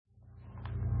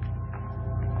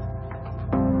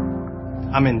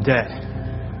I'm in debt.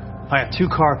 I have 2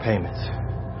 car payments,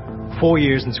 4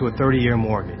 years into a 30-year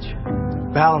mortgage,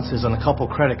 balances on a couple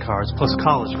credit cards, plus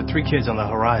college for 3 kids on the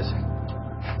horizon.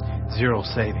 0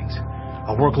 savings.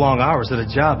 I work long hours at a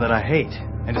job that I hate,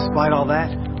 and despite all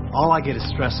that, all I get is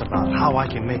stress about how I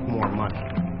can make more money.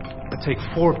 I take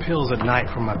 4 pills at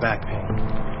night for my back pain.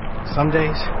 Some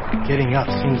days, getting up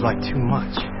seems like too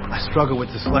much. I struggle with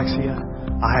dyslexia.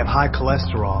 I have high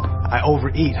cholesterol. I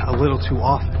overeat a little too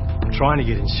often. I'm trying to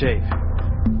get in shape.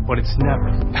 But it's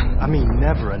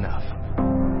never enough.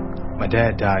 My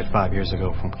dad died 5 years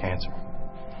ago from cancer.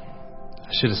 I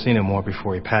should have seen him more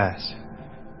before he passed.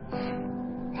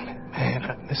 Man,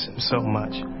 I miss him so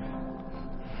much.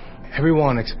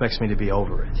 Everyone expects me to be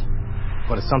over it,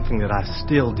 but it's something that I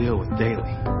still deal with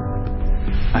daily.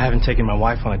 I haven't taken my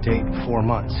wife on a date in 4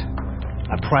 months.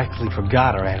 I practically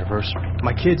forgot our anniversary.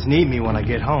 My kids need me when I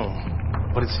get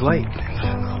home, but it's late.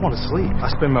 I want to sleep. I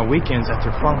spend my weekends at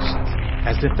their functions,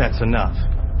 as if that's enough.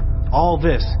 All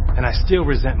this, and I still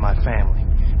resent my family,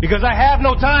 because I have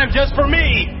no time just for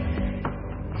me.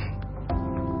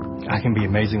 I can be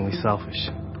amazingly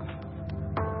selfish.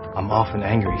 I'm often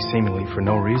angry, seemingly for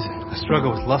no reason. I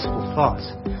struggle with lustful thoughts,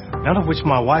 none of which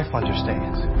my wife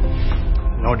understands.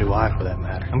 Nor do I, for that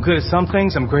matter. I'm good at some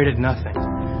things, I'm great at nothing.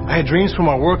 I had dreams for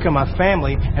my work and my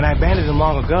family, and I abandoned them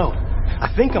long ago.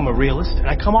 I think I'm a realist, and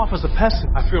I come off as a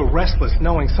pessimist. I feel restless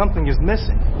knowing something is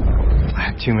missing.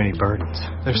 I have too many burdens.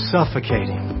 They're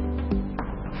suffocating.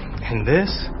 And this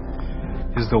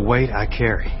is the weight I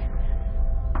carry.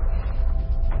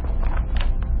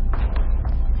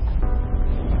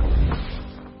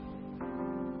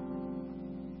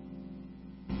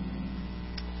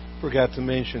 Forgot to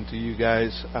mention to you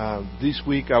guys, this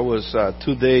week I was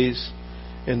 2 days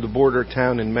in the border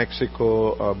town in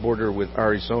Mexico, border with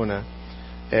Arizona.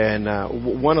 And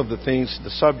one of the things, the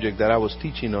subject that I was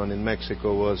teaching on in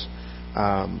Mexico was,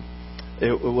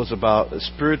 it was about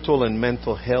spiritual and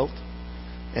mental health.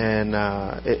 And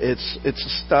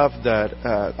it's stuff that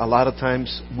a lot of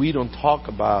times we don't talk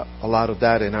about a lot of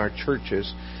that in our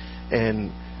churches.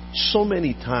 And so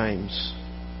many times,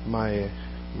 my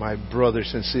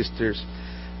brothers and sisters,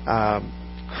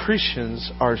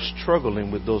 Christians are struggling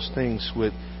with those things,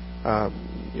 with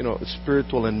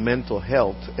spiritual and mental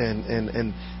health,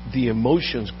 and the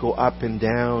emotions go up and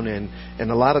down, and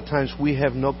a lot of times we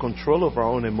have no control of our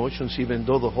own emotions, even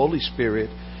though the Holy Spirit,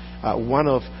 one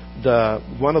of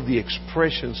the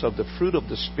expressions of the fruit of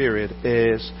the Spirit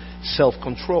is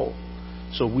self-control.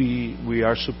 So we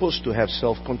are supposed to have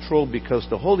self-control because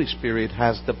the Holy Spirit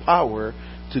has the power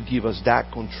to give us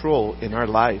that control in our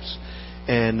lives.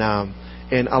 And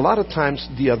a lot of times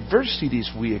the adversities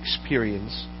we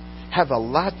experience have a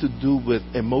lot to do with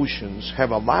emotions, have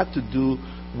a lot to do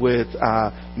with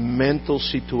mental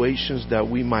situations that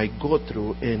we might go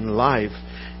through in life.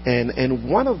 And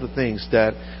one of the things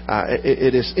that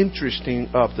it is interesting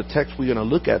of the text we're going to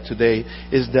look at today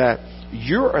is that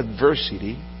your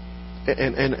adversity,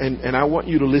 and I want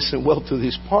you to listen well to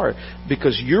this part,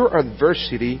 because your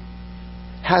adversity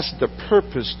has the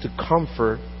purpose to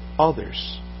comfort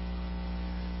others.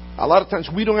 A lot of times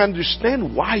we don't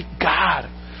understand why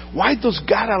does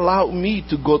God allow me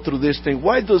to go through this thing?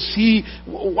 Why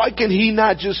can He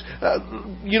not just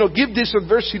give this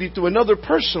adversity to another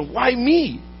person? Why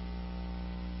me?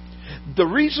 The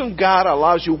reason God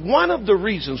allows you, one of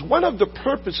the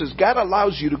purposes God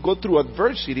allows you to go through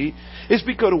adversity is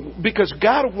because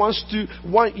God wants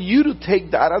you to take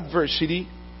that adversity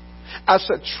as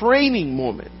a training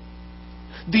moment.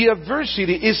 The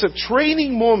adversity is a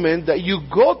training moment that you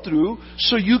go through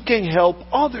so you can help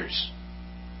others.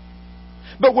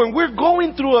 But when we're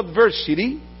going through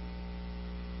adversity,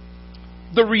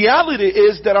 the reality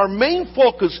is that our main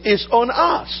focus is on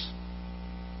us.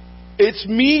 It's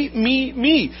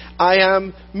me. I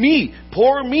am me.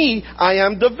 Poor me. I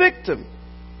am the victim.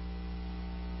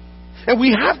 And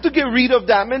we have to get rid of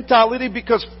that mentality,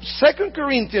 because 2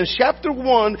 Corinthians chapter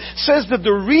 1 says that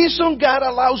the reason God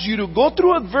allows you to go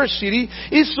through adversity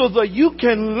is so that you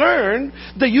can learn,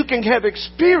 that you can have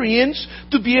experience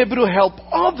to be able to help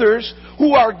others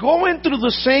who are going through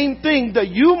the same thing that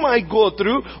you might go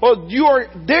through, or you are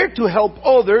there to help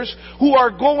others who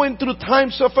are going through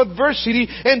times of adversity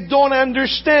and don't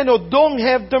understand or don't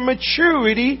have the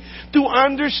maturity to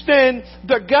understand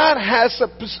that God has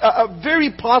a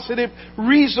very positive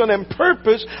reason and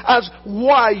purpose as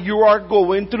why you are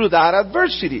going through that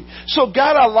adversity. So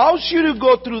God allows you to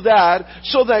go through that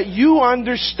so that you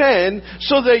understand,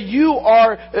 so that you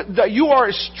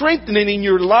are strengthening in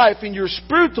your life, in your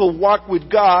spiritual walk with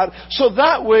God, so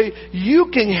that way you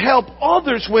can help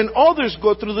others when others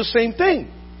go through the same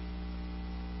thing.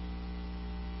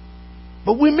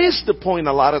 But we miss the point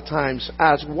a lot of times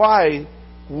as why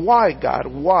God,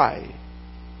 why?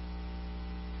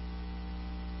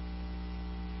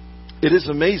 It is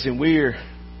amazing.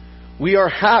 We are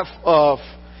half of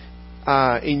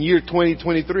in year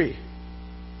 2023.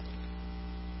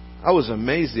 I was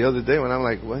amazed the other day when I'm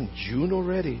like, well, June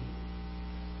already.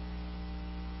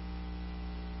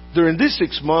 During these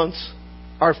 6 months,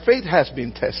 our faith has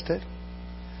been tested.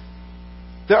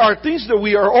 There are things that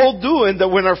we are all doing that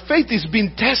when our faith is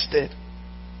being tested,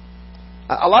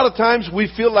 a lot of times we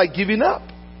feel like giving up.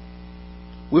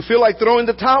 We feel like throwing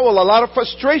the towel, a lot of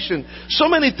frustration. So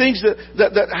many things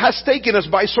that has taken us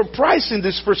by surprise in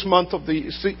this first 6 months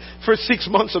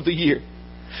of the year.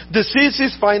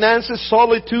 Diseases, finances,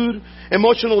 solitude,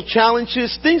 emotional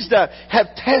challenges, things that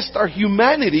have tested our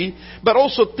humanity, but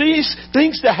also things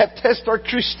that have tested our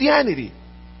Christianity.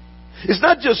 It's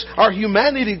not just our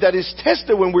humanity that is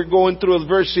tested when we're going through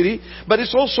adversity, but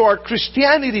it's also our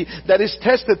Christianity that is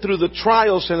tested through the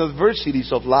trials and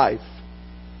adversities of life.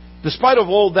 Despite of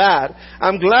all that,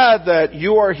 I'm glad that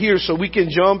you are here so we can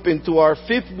jump into our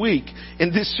 5th week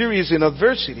in this series in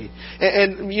adversity.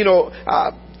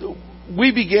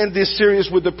 We began this series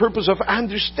with the purpose of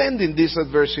understanding this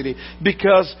adversity.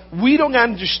 Because we don't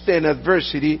understand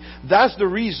adversity, that's the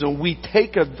reason we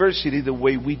take adversity the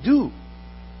way we do.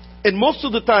 And most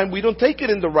of the time, we don't take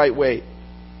it in the right way.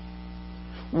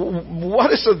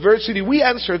 What is adversity? We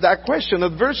answer that question.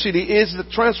 Adversity is the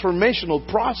transformational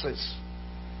process.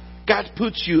 God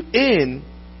puts you in.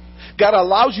 God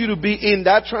allows you to be in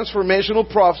that transformational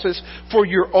process for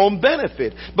your own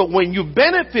benefit. But when you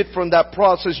benefit from that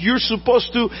process, you're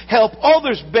supposed to help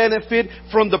others benefit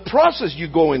from the process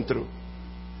you're going through.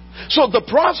 So the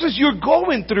process you're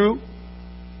going through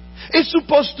is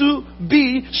supposed to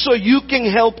be so you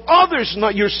can help others,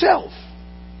 not yourself.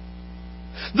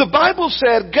 The Bible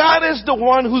said God is the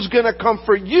one who's going to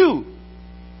comfort you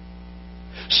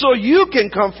so you can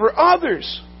comfort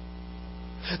others.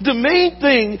 The main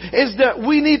thing is that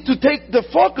we need to take the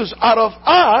focus out of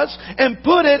us and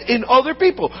put it in other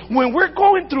people. When we're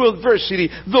going through adversity,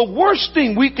 the worst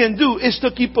thing we can do is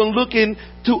to keep on looking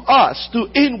to us, to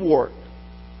inward.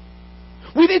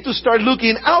 We need to start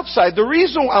looking outside. The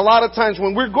reason a lot of times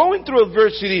when we're going through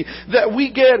adversity that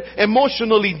we get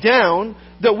emotionally down,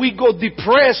 that we go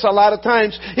depressed a lot of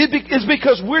times, is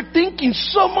because we're thinking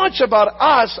so much about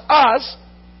us,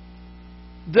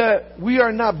 that we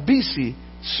are not busy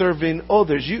serving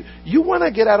others. You want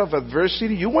to get out of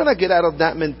adversity, you want to get out of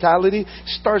that mentality,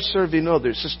 start serving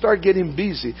others. So start getting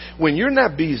busy. When you're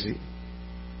not busy,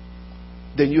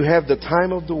 then you have the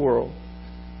time of the world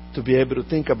to be able to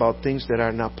think about things that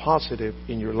are not positive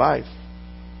in your life.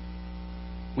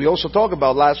 We also talked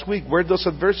about last week, where does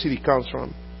adversity come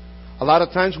from? A lot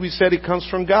of times we said it comes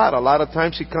from God. A lot of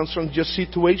times it comes from just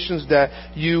situations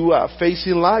that you face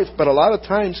in life. But a lot of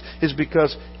times it's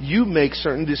because you make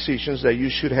certain decisions that you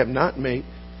should have not made.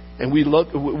 And we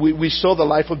saw the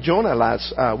life of Jonah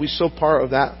we saw part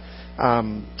of that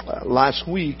last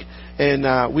week.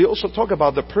 And we also talk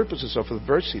about the purposes of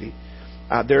adversity.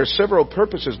 There are several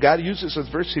purposes. God uses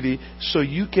adversity so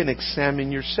you can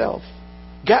examine yourself.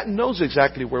 God knows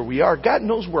exactly where we are. God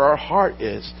knows where our heart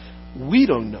is. We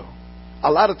don't know. A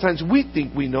lot of times we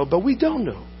think we know, but we don't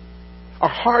know. Our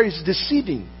heart is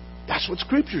deceiving. That's what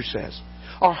Scripture says.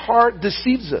 Our heart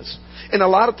deceives us. And a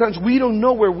lot of times we don't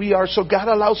know where we are, so God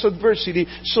allows adversity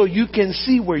so you can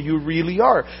see where you really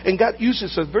are. And God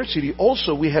uses adversity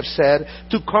also, we have said,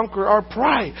 to conquer our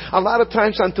pride. A lot of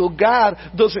times until God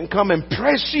doesn't come and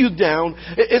press you down,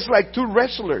 it's like two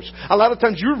wrestlers. A lot of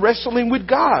times you're wrestling with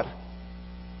God.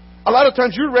 A lot of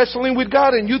times you're wrestling with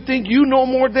God and you think you know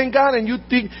more than God and you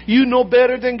think you know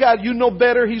better than God. You know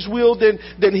better His will than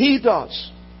He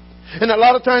does. And a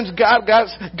lot of times God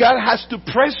has to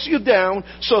press you down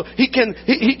so He can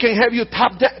have you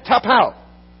top out.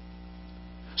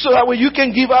 So that way you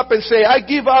can give up and say, I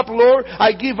give up, Lord.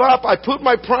 I give up. I put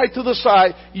my pride to the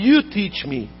side. You teach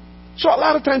me. So a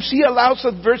lot of times He allows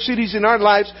adversities in our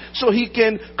lives so He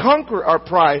can conquer our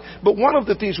pride. But one of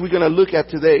the things we're going to look at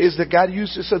today is that God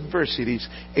uses adversities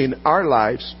in our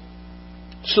lives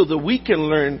so that we can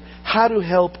learn how to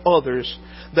help others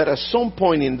that at some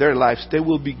point in their lives they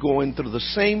will be going through the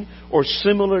same or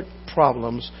similar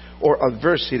problems or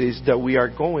adversities that we are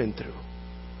going through.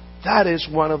 That is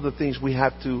one of the things we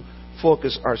have to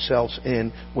focus ourselves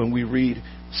in when we read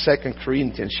 2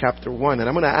 Corinthians chapter 1. And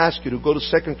I'm going to ask you to go to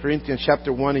 2 Corinthians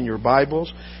chapter 1 in your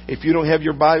Bibles. If you don't have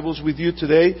your Bibles with you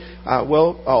today,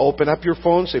 open up your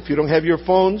phones. If you don't have your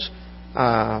phones,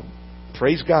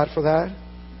 praise God for that.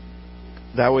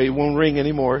 That way it won't ring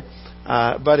anymore.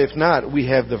 But if not, we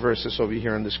have the verses over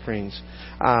here on the screens.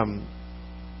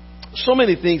 so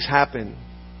many things happen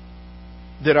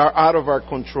that are out of our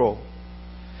control.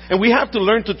 And we have to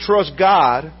learn to trust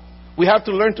God. We have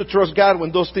to learn to trust God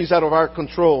when those things are out of our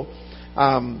control.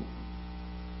 And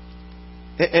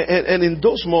in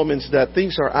those moments that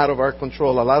things are out of our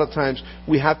control, a lot of times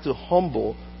we have to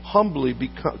humbly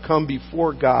come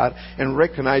before God and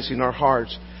recognize in our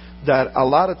hearts that a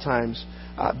lot of times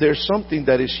there's something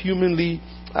that is humanly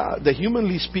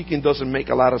speaking doesn't make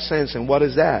a lot of sense. And what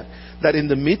is that? That in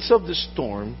the midst of the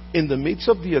storm, in the midst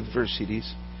of the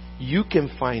adversities, you can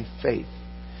find faith.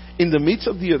 In the midst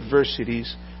of the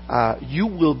adversities, you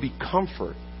will be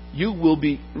comfort. You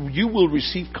will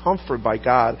receive comfort by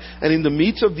God. And in the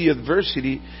midst of the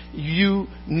adversity, you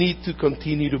need to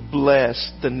continue to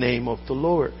bless the name of the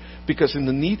Lord. Because in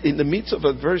the midst of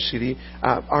adversity,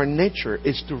 our nature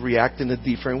is to react in a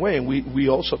different way. And we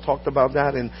also talked about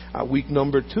that in week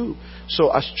number 2. So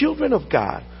as children of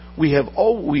God, we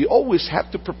always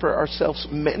have to prepare ourselves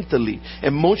mentally,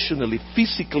 emotionally,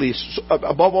 physically,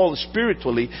 above all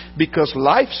spiritually, because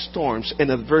life storms and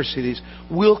adversities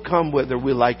will come whether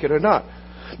we like it or not.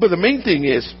 But the main thing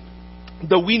is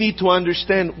that we need to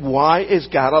understand, why is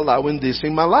God allowing this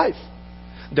in my life?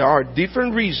 There are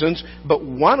different reasons, but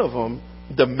one of them,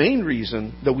 the main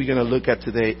reason that we're going to look at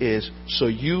today, is so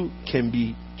you can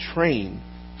be trained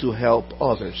to help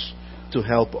others.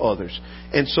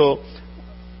 And so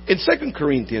in 2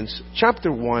 Corinthians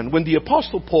chapter 1, when the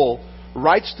Apostle Paul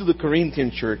writes to the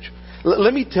Corinthian church,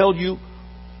 let me tell you,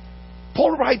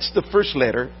 Paul writes the first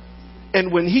letter,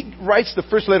 and when he writes the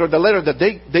first letter, the letter that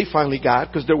they finally got,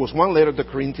 because there was one letter the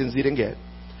Corinthians didn't get.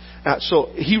 So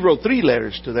he wrote 3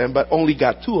 letters to them, but only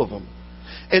got 2 of them.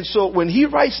 And so when he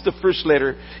writes the first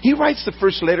letter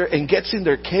and gets in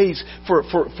their case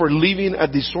for living a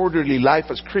disorderly life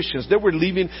as Christians. They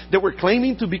were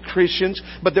claiming to be Christians,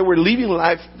 but they were living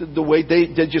life the way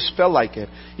they just felt like it.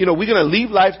 We're going to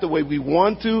live life the way we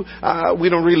want to. We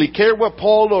don't really care what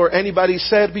Paul or anybody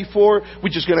said before. We're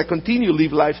just going to continue to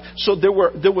live life. So there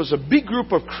was a big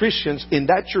group of Christians in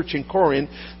that church in Corinth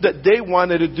that they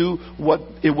wanted to do what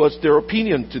it was their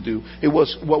opinion to do. It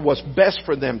was what was best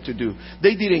for them to do.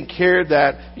 They didn't care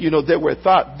that, they were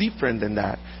thought different than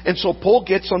that. And so Paul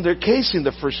gets on their case in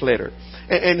the first letter.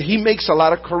 And he makes a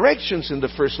lot of corrections in the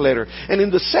first letter. And in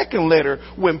the second letter,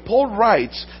 when Paul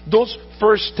writes those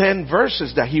first 10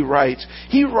 verses that he writes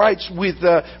with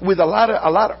a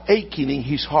lot of aching in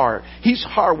his heart. His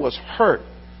heart was hurt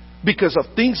because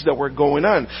of things that were going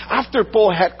on. After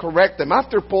Paul had corrected them,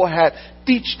 after Paul had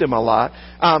teach them a lot,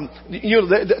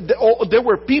 there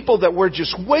were people that were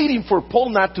just waiting for Paul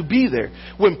not to be there.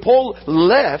 When Paul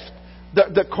left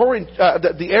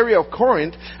the area of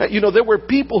Corinth, there were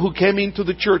people who came into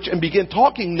the church and began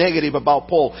talking negative about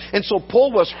Paul. And so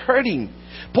Paul was hurting.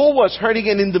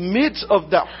 And in the midst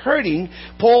of that hurting,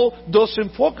 Paul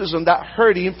doesn't focus on that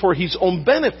hurting for his own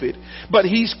benefit. But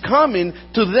he's coming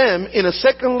to them in a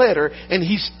second letter and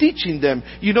he's teaching them,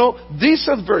 this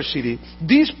adversity,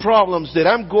 these problems that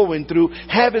I'm going through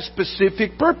have a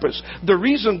specific purpose. The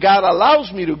reason God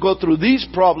allows me to go through these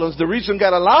problems,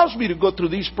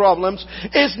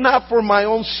 is not for my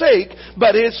own sake,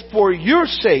 but it's for your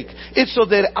sake. It's so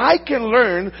that I can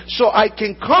learn, so I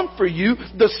can comfort you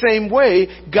the same way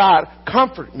God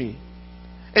comfort me.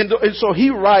 And so he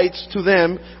writes to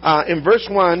them in verse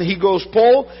 1, he goes,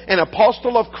 Paul, an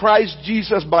apostle of Christ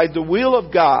Jesus by the will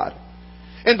of God.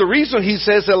 And the reason he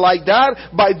says it like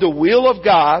that, by the will of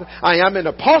God, I am an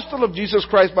apostle of Jesus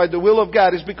Christ by the will of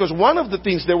God, is because one of the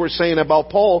things they were saying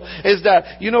about Paul is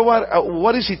that,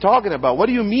 what is he talking about? What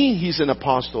do you mean he's an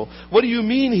apostle? What do you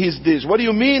mean he's this? What do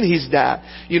you mean he's that?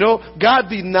 God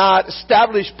did not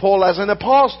establish Paul as an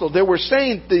apostle. They were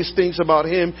saying these things about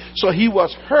him, so he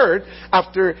was hurt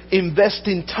after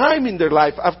investing time in their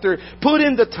life, after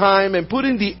putting the time and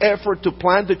putting the effort to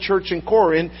plant the church in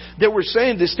Corinth. They were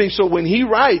saying these things, so when he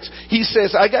writes, he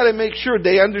says, I got to make sure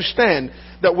they understand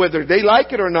that whether they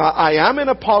like it or not, I am an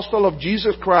apostle of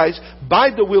Jesus Christ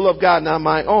by the will of God, not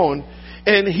my own.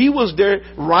 And he was there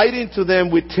writing to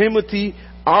them with Timothy,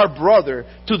 our brother,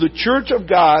 to the church of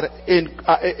God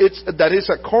that is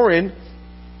at Corinth,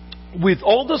 with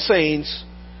all the saints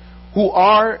who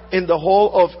are in the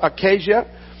whole of Achaia.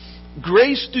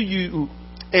 Grace to you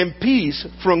and peace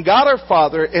from God our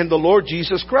Father and the Lord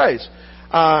Jesus Christ.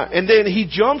 And then he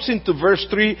jumps into verse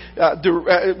 3,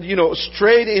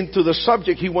 straight into the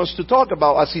subject he wants to talk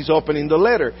about as he's opening the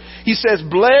letter. He says,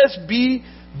 blessed be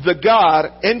the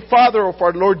God and Father of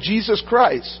our Lord Jesus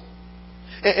Christ.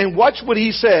 And watch what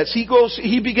he says.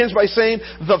 He begins by saying,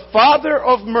 the Father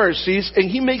of mercies,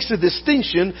 and he makes a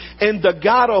distinction, and the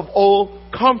God of all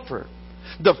comfort.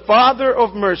 the Father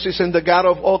of mercies and the God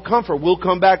of all comfort. We'll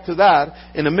come back to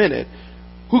that in a minute.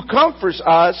 Who comforts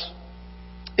us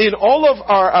in all of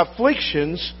our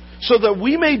afflictions, so that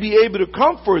we may be able to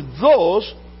comfort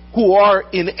those who are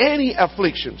in any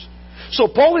afflictions. So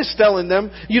Paul is telling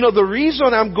them, the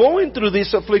reason I'm going through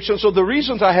these afflictions, or the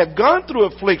reasons I have gone through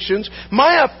afflictions,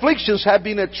 my afflictions have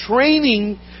been a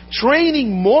training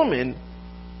moment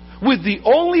with the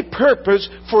only purpose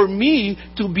for me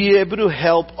to be able to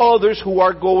help others who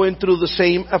are going through the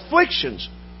same afflictions.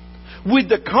 With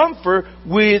the comfort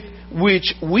with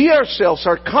which we ourselves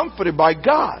are comforted by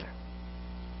God.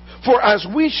 For as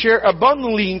we share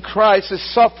abundantly in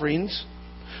Christ's sufferings,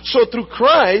 so through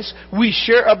Christ we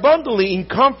share abundantly in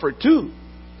comfort too.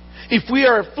 If we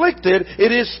are afflicted,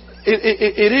 it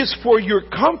is for your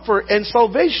comfort and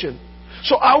salvation.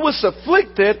 So I was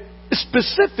afflicted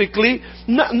specifically,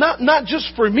 not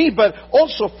just for me, but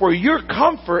also for your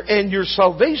comfort and your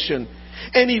salvation.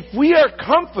 And if we are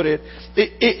comforted,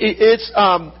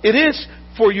 it is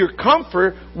for your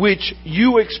comfort which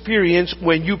you experience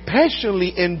when you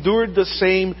patiently endure the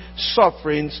same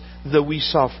sufferings that we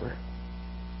suffer.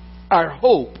 Our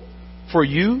hope for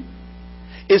you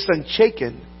is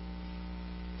unshaken,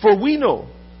 for we know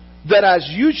that as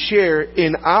you share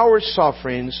in our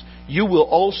sufferings, you will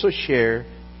also share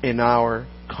in our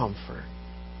comfort.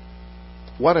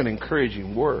 What an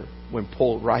encouraging word when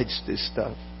Paul writes this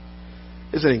stuff.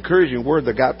 It's an encouraging word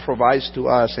that God provides to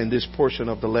us in this portion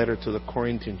of the letter to the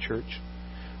Corinthian church.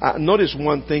 Notice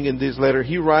one thing in this letter.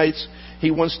 He writes,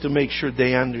 he wants to make sure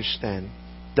they understand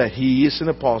that he is an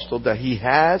apostle, that he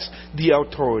has the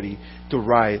authority to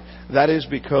write. That is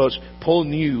because Paul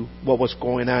knew what was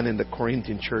going on in the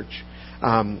Corinthian church.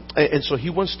 And so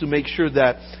he wants to make sure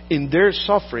that in their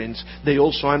sufferings, they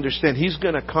also understand he's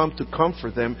going to come to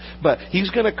comfort them. But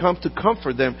he's going to come to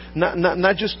comfort them,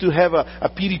 not just to have a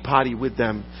pity party with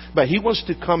them, but he wants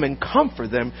to come and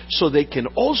comfort them so they can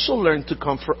also learn to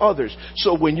comfort others.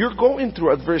 So when you're going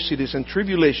through adversities and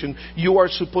tribulation, you are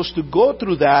supposed to go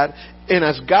through that. And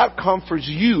as God comforts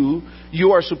you,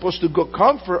 you are supposed to go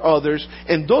comfort others.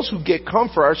 And those who get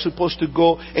comfort are supposed to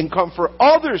go and comfort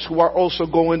others who are also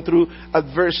going through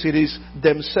adversities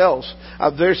themselves.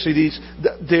 Adversities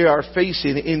that they are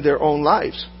facing in their own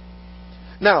lives.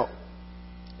 Now,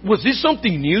 was this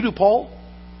something new to Paul?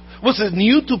 Was it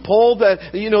new to Paul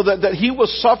that he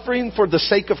was suffering for the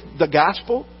sake of the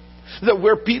gospel? That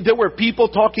there were people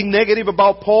talking negative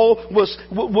about Paul. Was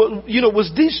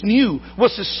this new?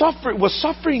 Was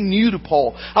suffering new to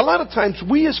Paul? A lot of times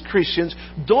we as Christians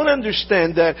don't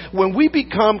understand that when we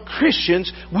become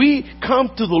Christians, we come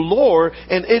to the Lord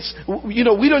and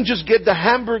we don't just get the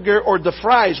hamburger or the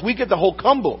fries. We get the whole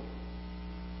combo.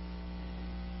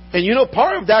 And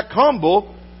part of that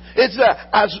combo is that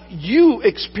as you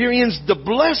experience the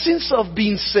blessings of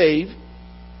being saved,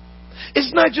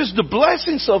 it's not just the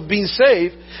blessings of being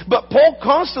saved, but Paul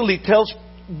constantly tells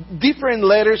different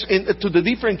letters to the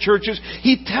different churches.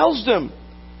 He tells them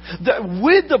that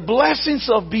with the blessings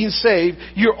of being saved,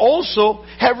 you also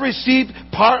have received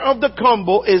part of the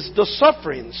combo is the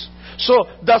sufferings. So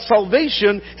the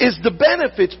salvation is the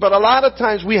benefits, but a lot of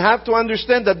times we have to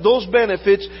understand that those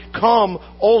benefits come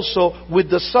also with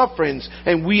the sufferings.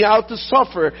 And we ought to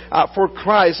suffer for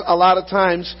Christ a lot of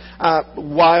times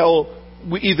while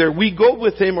either we go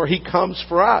with Him or He comes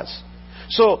for us.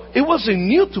 So it wasn't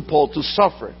new to Paul to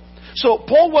suffer. So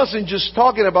Paul wasn't just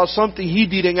talking about something he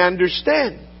didn't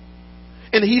understand.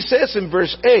 And he says in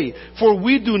verse 8, "For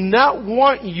we do not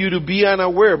want you to be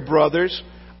unaware, brothers,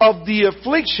 of the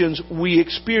afflictions we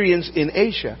experience in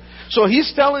Asia." So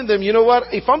he's telling them, you know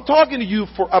what? If I'm talking to you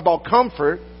about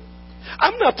comfort,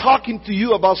 I'm not talking to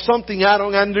you about something I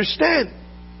don't understand.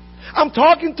 I'm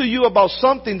talking to you about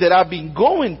something that I've been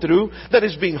going through that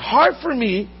has been hard for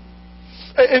me,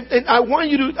 and I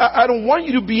don't want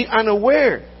you to be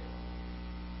unaware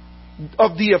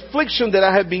of the affliction that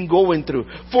I have been going through.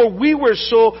 For we were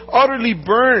so utterly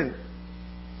burned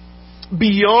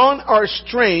beyond our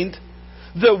strength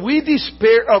that we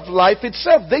despair of life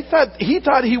itself. He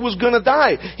thought he was going to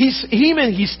die. Him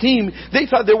and his team, they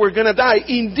thought they were going to die.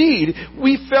 Indeed,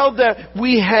 we felt that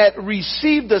we had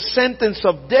received the sentence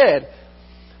of death.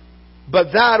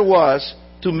 But that was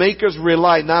to make us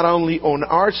rely not only on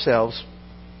ourselves,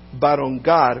 but on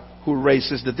God who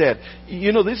raises the dead.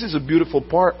 This is a beautiful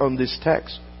part on this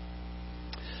text.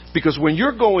 Because when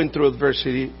you're going through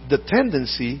adversity, the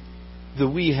tendency that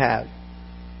we have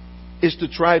is to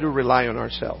try to rely on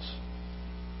ourselves.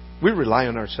 We rely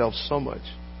on ourselves so much.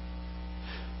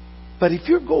 But if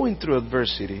you're going through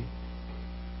adversity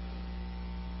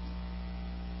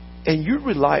and you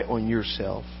rely on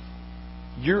yourself,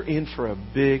 you're in for a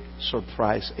big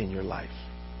surprise in your life.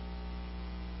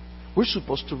 We're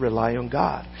supposed to rely on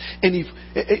God. And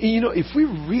if we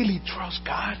really trust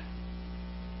God,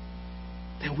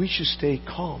 then we should stay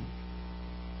calm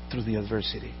through the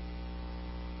adversity.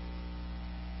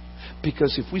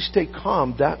 Because if we stay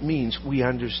calm, that means we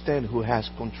understand who has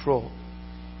control.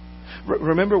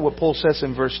 Remember what Paul says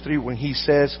in verse 3 when he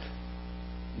says,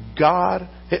 God,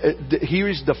 here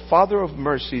is the Father of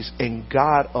mercies and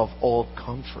God of all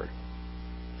comfort.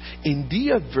 In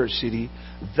the adversity,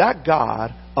 that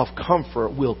God of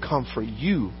comfort will comfort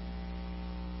you.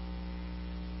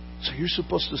 So you're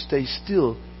supposed to stay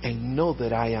still and know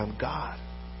that I am God.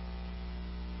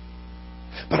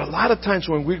 But a lot of times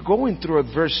when we're going through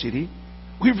adversity,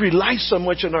 we rely so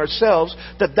much on ourselves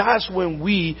that's when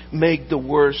we make the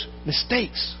worst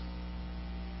mistakes.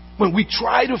 When we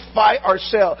try to fight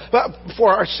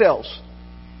for ourselves.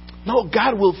 No,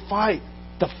 God will fight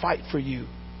the fight for you.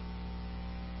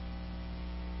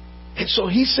 And so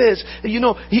he says,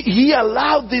 he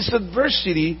allowed this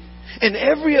adversity, and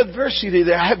every adversity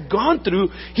that I have gone through,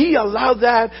 he allowed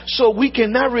that so we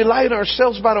cannot rely on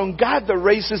ourselves but on God that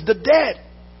raises the dead.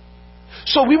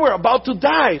 So we were about to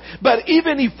die. But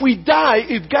even if we die,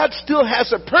 if God still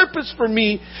has a purpose for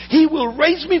me, He will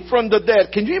raise me from the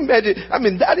dead. Can you imagine? I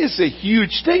mean, that is a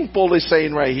huge thing Paul is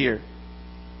saying right here.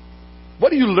 What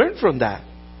do you learn from that?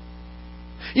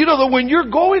 That when you're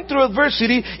going through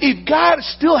adversity, if God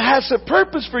still has a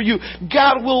purpose for you,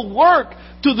 God will work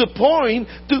to the point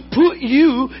to put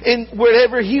you in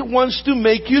wherever He wants to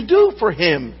make you do for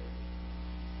Him.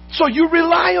 So you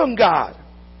rely on God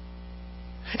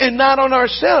and not on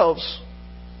ourselves.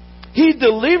 He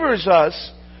delivers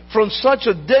us from such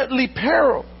a deadly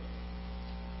peril,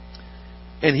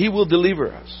 and He will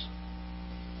deliver us.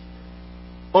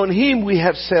 On Him we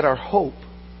have set our hope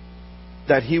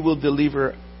that He will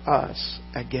deliver us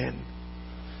again.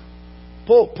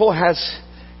 Paul has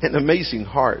an amazing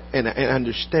heart and an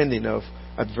understanding of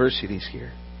adversities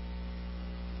here.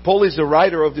 Paul is the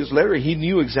writer of this letter. He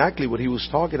knew exactly what he was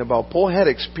talking about. Paul had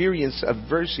experienced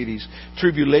adversities,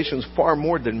 tribulations far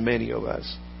more than many of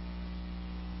us.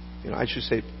 I should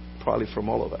say probably from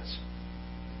all of us.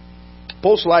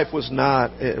 Paul's life was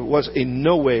in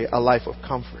no way a life of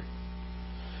comfort.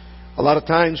 A lot of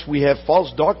times we have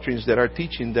false doctrines that are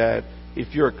teaching that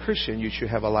if you're a Christian, you should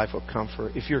have a life of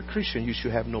comfort. If you're a Christian, you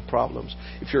should have no problems.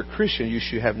 If you're a Christian, you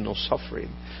should have no suffering.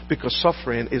 Because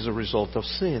suffering is a result of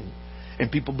sin.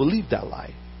 And people believe that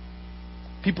lie.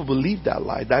 People believe that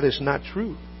lie. That is not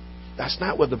true. That's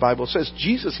not what the Bible says.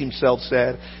 Jesus Himself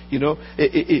said,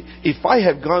 if I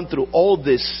have gone through all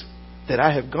this that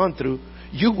I have gone through,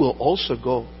 you will also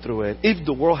go through it. If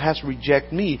the world has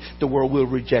rejected me, the world will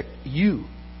reject you.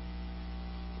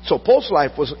 So Paul's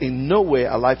life was in no way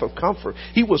a life of comfort.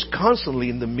 He was constantly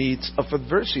in the midst of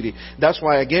adversity. That's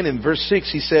why again in verse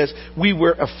 6 he says, we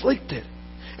were afflicted.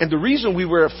 And the reason we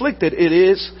were afflicted, it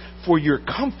is for your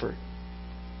comfort.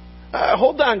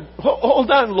 Hold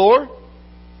on, Lord.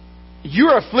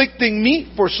 You're afflicting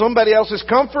me for somebody else's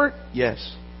comfort?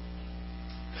 Yes.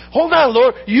 Hold on,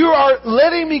 Lord. You are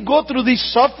letting me go through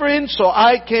this suffering so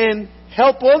I can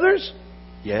help others?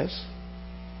 Yes.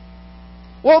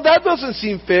 Well, that doesn't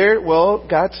seem fair. Well,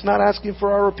 God's not asking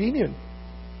for our opinion.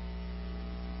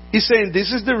 He's saying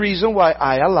this is the reason why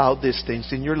I allow these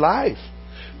things in your life.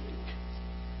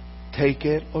 Take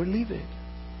it or leave it.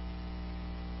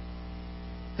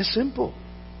 It's simple.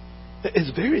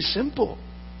 It's very simple.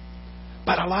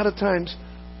 But a lot of times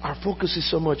our focus is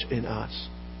so much in us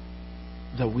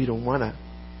that we don't want to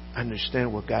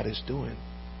understand what God is doing.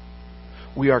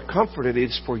 We are comforted.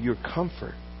 It's for your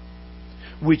comfort,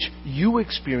 which you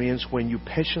experience when you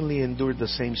patiently endure the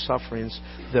same sufferings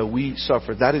that we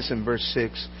suffer. That is in verse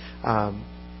 6.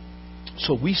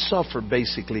 So we suffer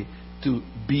basically to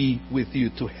be with you,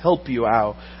 to help you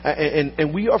out.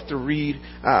 And we often read,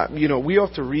 we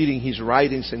often read in his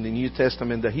writings in the New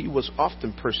Testament that he was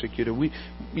often persecuted.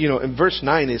 In verse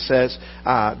 9 it says,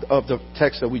 of the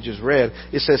text that we just read,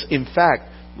 it says, in fact,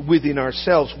 within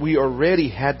ourselves we already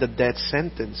had the death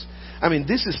sentence. I mean,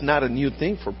 this is not a new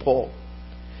thing for Paul.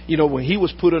 When he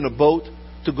was put on a boat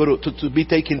to be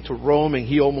taken to Rome and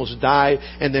he almost died.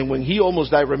 And then when he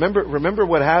almost died, remember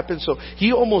what happened? So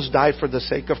he almost died for the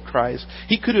sake of Christ.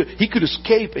 He could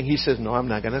escape, and he says, no, I'm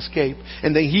not going to escape.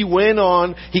 And then he went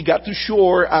on, he got to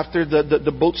shore after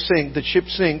the boat sank, the ship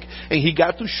sank, and he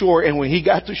got to shore. And when he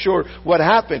got to shore, what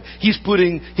happened? He's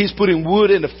putting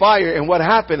wood in the fire, and what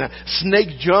happened? A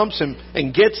snake jumps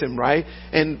and gets him, right?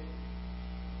 And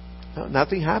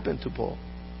nothing happened to Paul.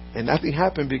 And nothing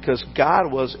happened because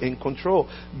God was in control.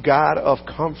 God of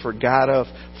comfort. God of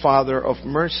Father of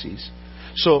mercies.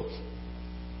 So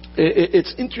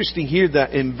it's interesting here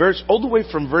that in all the way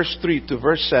from verse 3 to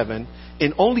verse 7,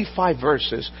 in only 5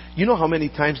 verses, you know how many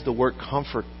times the word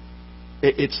comfort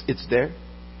it's there?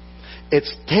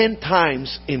 It's 10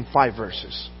 times in 5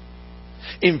 verses.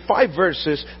 In 5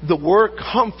 verses, the word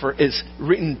comfort is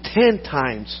written 10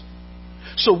 times.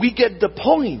 So we get the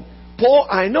point. Paul,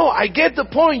 I get the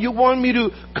point. You want me to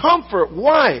comfort.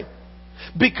 Why?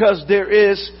 Because there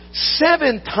is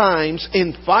 7 times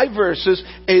in 5 verses,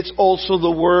 it's also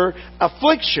the word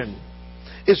affliction.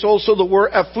 It's also the word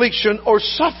affliction or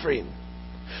suffering.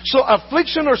 So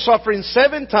affliction or suffering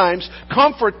 7 times,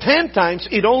 comfort 10 times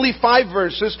in only 5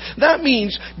 verses. That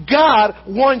means God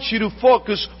wants you to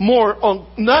focus more on,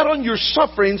 not on your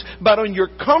sufferings, but on your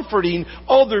comforting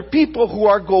other people who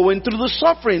are going through the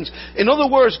sufferings. In other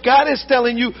words, God is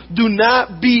telling you, do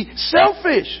not be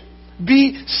selfish.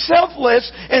 Be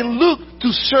selfless and look to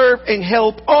serve and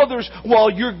help others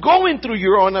while you're going through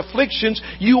your own afflictions.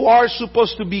 You are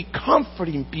supposed to be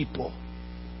comforting people.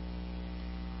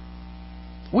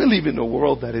 We live in a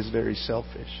world that is very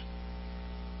selfish.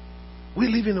 We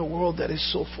live in a world that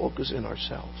is so focused in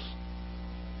ourselves.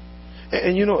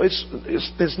 And you know,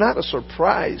 it's not a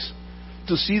surprise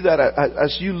to see that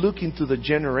as you look into the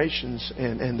generations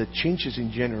and the changes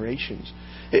in generations.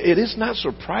 It is not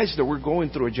surprised that we're going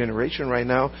through a generation right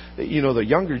now. You know, the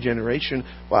younger generation,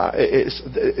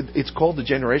 it's called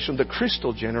the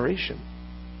crystal generation.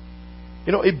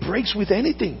 You know, it breaks with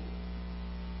anything.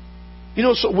 You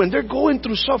know, so when they're going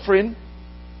through suffering,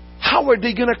 how are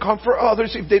they going to comfort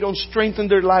others if they don't strengthen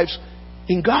their lives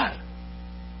in God?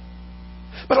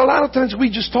 But a lot of times we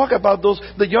just talk about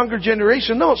the younger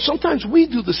generation. No, sometimes we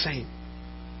do the same.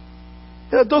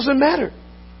 It doesn't matter.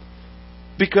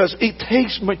 Because it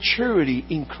takes maturity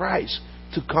in Christ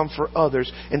to comfort others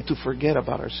and to forget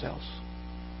about ourselves.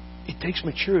 It takes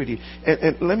maturity.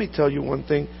 And let me tell you one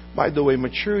thing. By the way,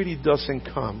 maturity doesn't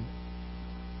come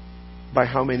by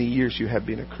how many years you have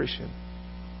been a Christian.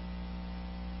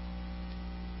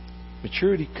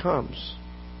 Maturity comes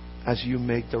as you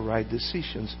make the right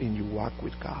decisions and you walk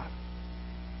with God.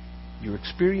 You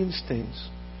experience things.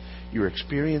 Your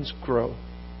experience grow.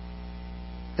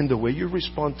 And the way you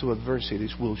respond to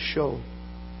adversities will show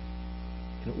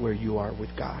where you are with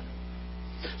God.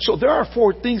 So there are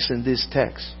 4 things in this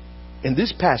text. In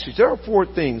this passage, there are 4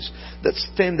 things that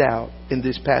stand out in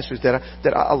this passage that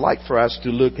I like for us to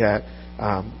look at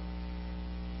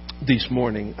this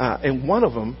morning. And one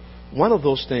of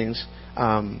those things,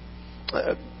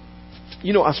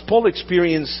 you know, as Paul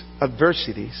experienced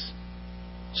adversities,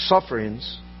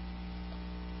 sufferings,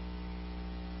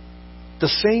 the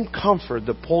same comfort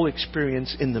that Paul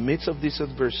experienced in the midst of these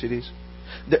adversities,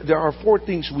 there are 4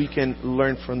 things we can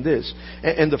learn from this.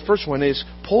 And the first one is,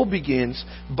 Paul begins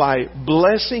by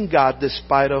blessing God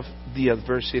despite of the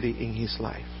adversity in his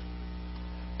life.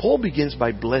 Paul begins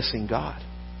by blessing God.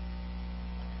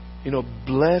 You know,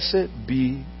 blessed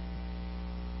be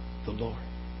the Lord.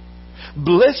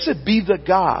 Blessed be the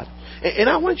God. And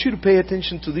I want you to pay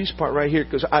attention to this part right here,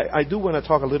 because I do want to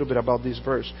talk a little bit about this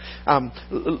verse.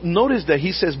 Notice that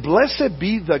he says, blessed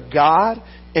be the God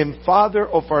and Father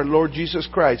of our Lord Jesus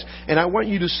Christ. And I want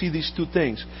you to see these 2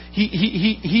 things.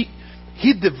 He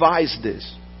devised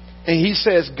this. And he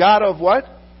says, God of what?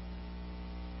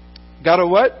 God of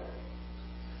what?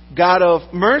 God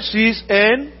of mercies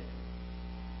and...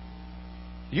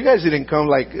 You guys didn't come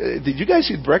like... did you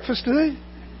guys eat breakfast today?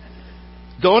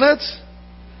 Donuts?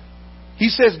 He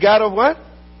says, God of what?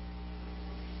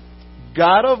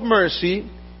 God of mercy.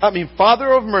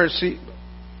 Father of mercy.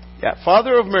 Yeah,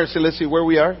 Father of mercy. Let's see where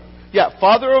we are. Yeah,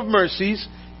 Father of mercies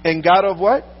and God of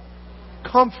what?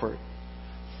 Comfort.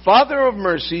 Father of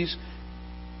mercies,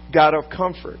 God of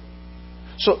comfort.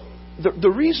 So,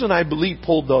 the reason I believe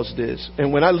Paul does this,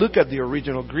 and when I look at the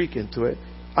original Greek into it,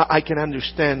 I can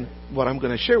understand what I'm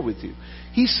going to share with you.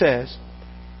 He says,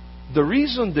 the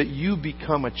reason that you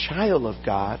become a child of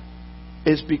God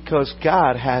is because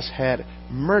God has had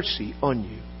mercy on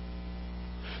you.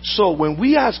 So when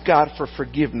we ask God for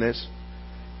forgiveness,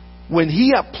 when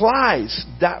He applies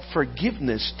that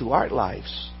forgiveness to our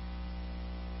lives,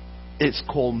 it's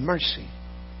called mercy.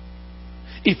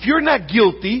 If you're not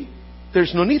guilty,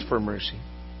 there's no need for mercy.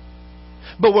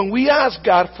 But when we ask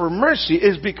God for mercy,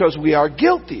 it's because we are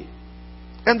guilty.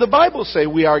 And the Bible says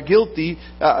we are guilty,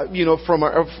 from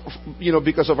our,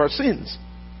 because of our sins.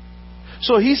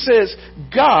 So He says,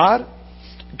 God,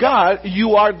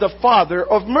 you are the Father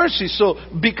of mercy. So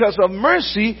because of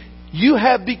mercy, you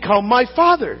have become my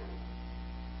Father.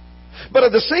 But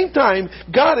at the same time,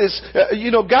 God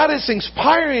is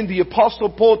inspiring the Apostle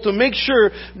Paul to make sure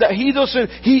that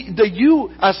that you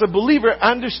as a believer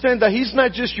understand that He's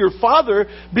not just your Father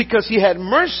because He had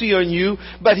mercy on you,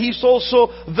 but He's also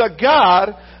the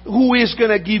God who is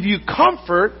going to give you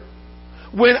comfort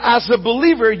when as a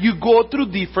believer you go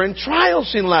through different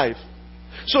trials in life.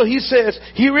 So he says,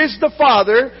 here is the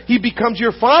Father. He becomes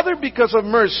your Father because of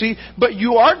mercy, but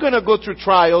you are going to go through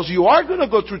trials. You are going to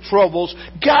go through troubles.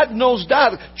 God knows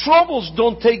that. Troubles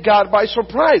don't take God by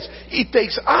surprise. It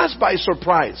takes us by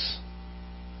surprise.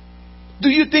 Do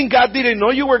you think God didn't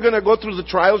know you were going to go through the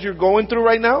trials you're going through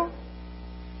right now?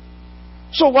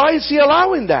 So why is He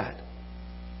allowing that?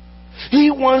 He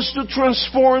wants to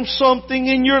transform something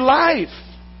in your life.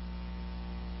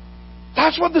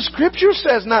 That's what the Scripture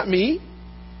says, not me.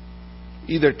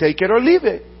 Either take it or leave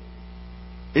it.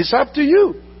 It's up to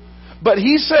you. But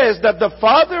He says that the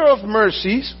Father of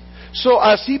mercies, so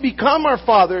as He becomes our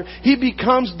Father, He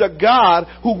becomes the God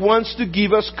who wants to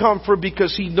give us comfort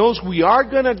because He knows we are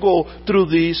going to go through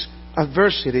these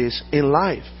adversities in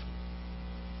life.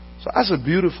 So that's a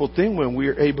beautiful thing when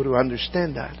we're able to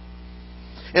understand that.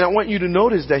 And I want you to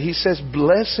notice that He says,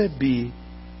 blessed be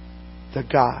the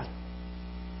God.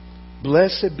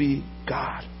 Blessed be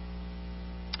God.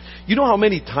 You know how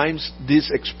many times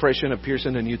this expression appears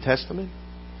in the New Testament?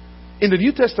 In the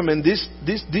New Testament,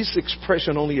 this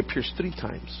expression only appears 3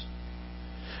 times.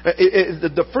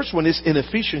 The first one is in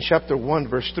Ephesians chapter 1,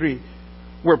 verse 3,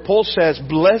 where Paul says,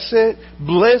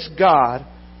 bless God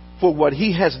for what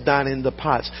He has done in the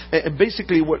past. And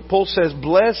basically what Paul says,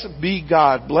 blessed be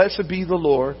God, blessed be the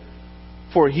Lord,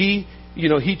 for He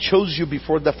chose you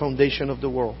before the foundation of the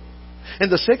world.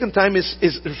 And the second time is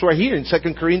right here in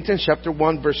 2 Corinthians chapter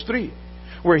 1 verse 3,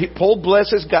 where Paul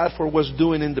blesses God for what's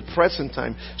doing in the present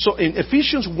time. So in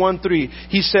Ephesians 1:3,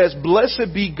 he says,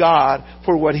 blessed be God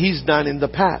for what He's done in the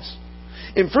past.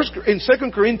 In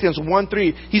 2 Corinthians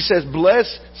 1:3, he says,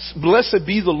 blessed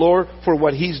be the Lord for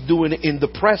what He's doing in the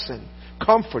present,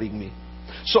 comforting me.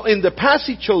 So in the past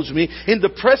He chose me, in the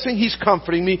present He's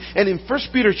comforting me, and in 1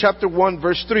 Peter chapter 1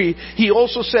 verse 3, he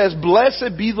also says,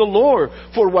 blessed be the Lord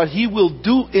for what He will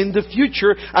do in the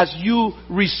future as you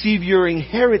receive your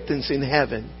inheritance in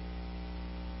heaven.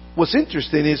 What's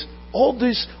interesting is all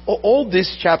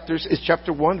these chapters is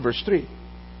chapter 1 verse 3.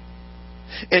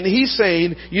 And he's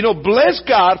saying, bless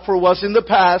God for what's in the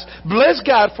past. Bless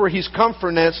God for His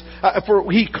comfortness,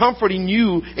 for He comforting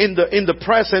you in the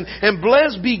present. And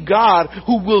blessed be God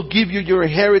who will give you your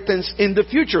inheritance in the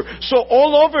future. So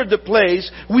all over the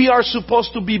place, we are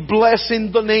supposed to be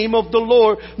blessing the name of the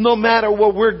Lord no matter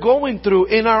what we're going through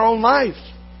in our own life.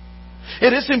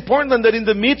 It is important that in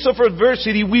the midst of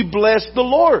adversity, we bless the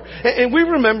Lord. And we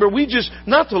remember,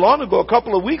 not too long ago, a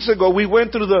couple of weeks ago, we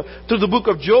went through the book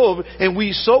of Job, and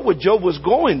we saw what Job was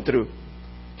going through.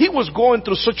 He was going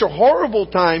through such a horrible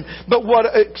time. But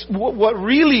what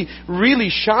really, really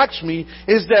shocks me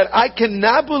is that I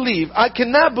cannot believe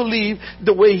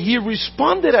the way he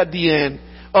responded at the end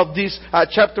of this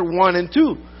chapter 1 and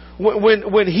 2.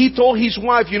 When he told his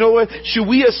wife, you know what, should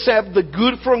we accept the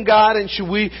good from God and should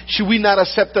we not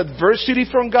accept adversity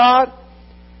from God?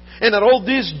 And at all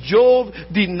this, Job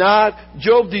did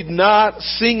not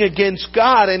sing against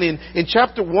God. And in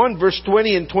chapter 1, verse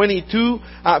 20 and 22,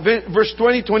 verse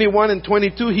 20, 21 and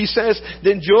 22, he says,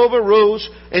 then Job arose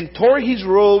and tore his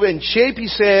robe and shaved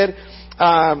his head,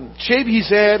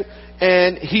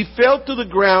 and he fell to the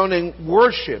ground and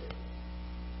worshiped.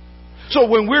 So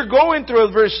when we're going through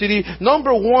adversity,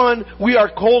 number one, we are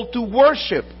called to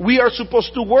worship. We are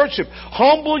supposed to worship.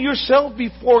 Humble yourself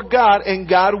before God and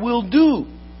God will do.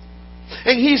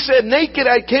 And he said, naked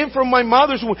I came from my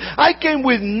mother's womb. I came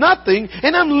with nothing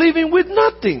and I'm leaving with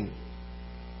nothing.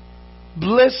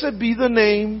 Blessed be the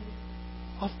name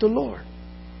of the Lord.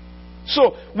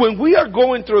 So when we are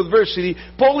going through adversity,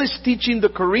 Paul is teaching the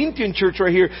Corinthian church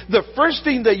right here, the first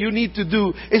thing that you need to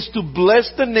do is to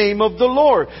bless the name of the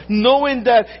Lord, knowing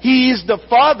that He is the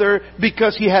Father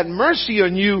because He had mercy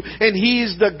on you, and He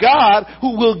is the God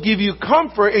who will give you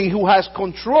comfort and who has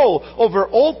control over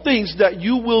all things that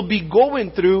you will be going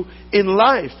through in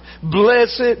life.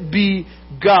 Blessed be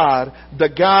God,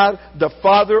 the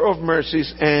Father of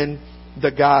mercies and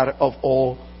the God of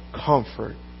all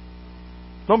comfort.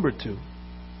 Number 2,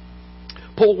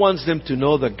 Paul wants them to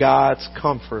know that God's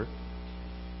comfort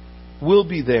will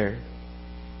be there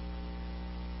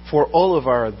for all of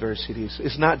our adversities.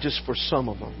 It's not just for some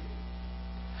of them.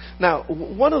 Now,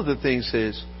 one of the things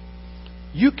is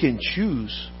you can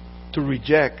choose to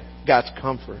reject God's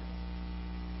comfort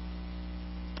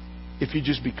if you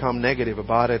just become negative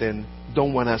about it and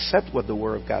don't want to accept what the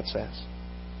Word of God says.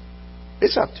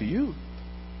 It's up to you.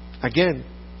 Again,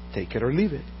 take it or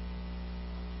leave it.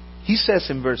 He says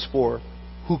in verse 4,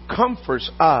 who comforts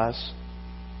us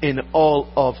in all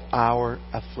of our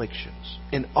afflictions.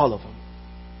 In all of them.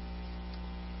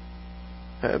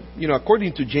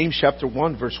 According to James chapter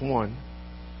 1, verse 1,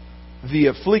 the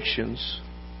afflictions,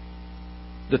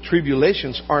 the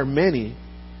tribulations are many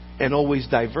and always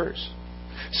diverse.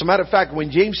 As a matter of fact, when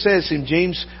James says in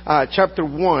James chapter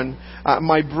 1,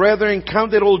 my brethren,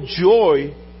 count it all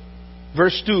joy,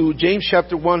 verse 2, James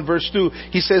chapter 1, verse 2,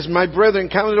 he says, my brethren,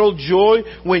 count it all joy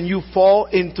when you fall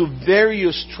into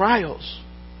various trials.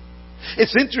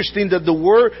 It's interesting that the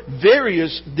word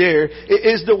various there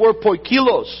is the word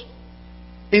poikilos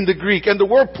in the Greek. And the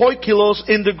word poikilos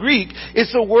in the Greek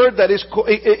is a word that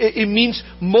it means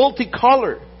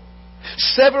multicolor.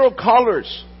 Several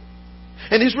colors.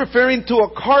 And he's referring to a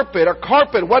carpet. A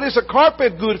carpet, what is a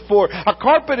carpet good for? A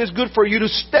carpet is good for you to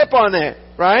step on it,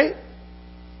 right?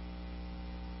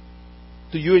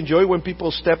 Do you enjoy when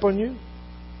people step on you?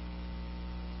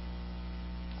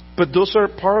 But those are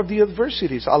part of the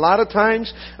adversities. A lot of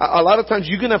times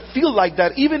you're going to feel like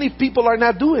that. Even if people are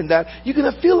not doing that, you're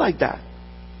going to feel like that.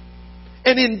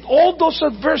 And in all those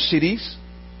adversities,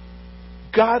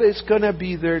 God is going to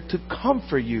be there to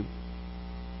comfort you.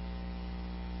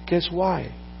 Guess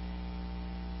why?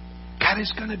 God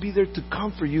is going to be there to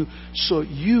comfort you so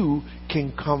you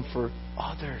can comfort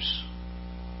others.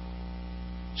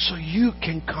 So you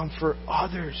can comfort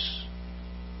others.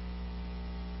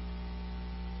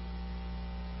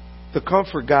 The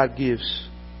comfort God gives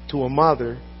to a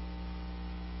mother,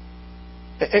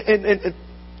 and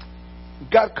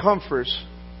God comforts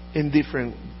in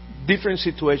different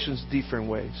situations, different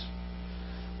ways.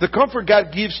 The comfort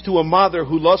God gives to a mother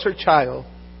who lost her child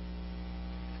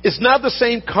is not the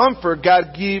same comfort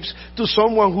God gives to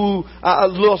someone who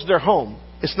lost their home.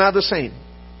 It's not the same.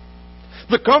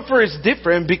 The comfort is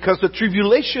different because the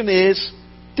tribulation is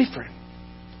different.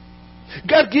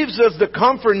 God gives us the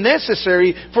comfort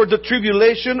necessary for the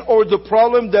tribulation or the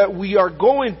problem that we are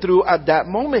going through at that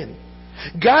moment.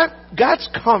 God's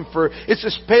comfort is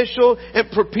special and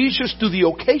propitious to the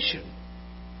occasion.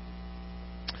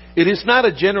 It is not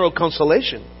a general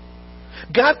consolation.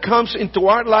 God comes into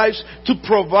our lives to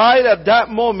provide at that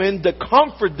moment the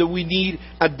comfort that we need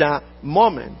at that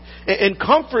moment. And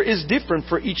comfort is different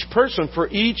for each person, for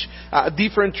each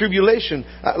different tribulation.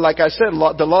 Like I said,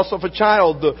 the loss of a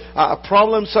child, the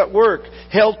problems at work,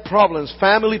 health problems,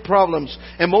 family problems,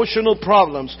 emotional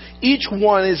problems. Each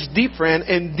one is different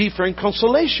and different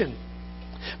consolation.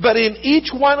 But in each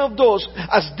one of those,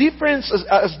 as different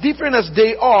as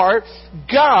they are,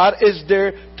 God is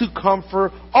there to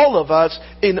comfort all of us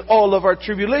in all of our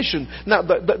tribulation. Now,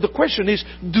 the question is,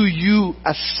 do you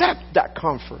accept that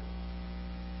comfort?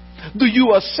 Do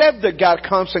you accept that God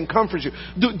comes and comforts you?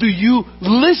 Do you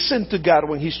listen to God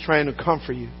when He's trying to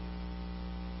comfort you?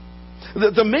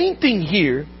 The main thing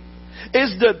here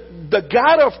is that the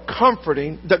God of comfort,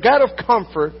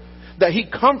 that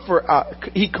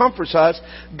He comforts us,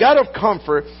 God of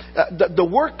comfort. The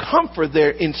word comfort there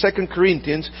in 2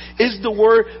 Corinthians is the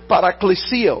word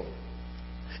paraklesia.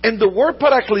 And the word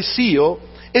paraklesia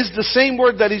is the same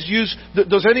word that is used.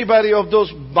 Does anybody of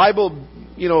those Bible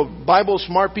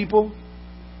smart people?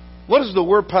 What does the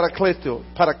word parakleto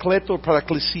or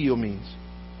paraklesio means?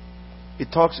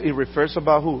 It refers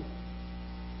about who?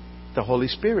 The Holy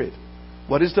Spirit.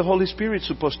 What is the Holy Spirit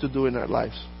supposed to do in our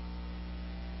lives?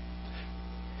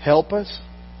 Help us,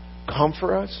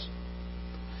 comfort us,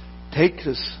 take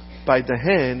us by the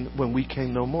hand when we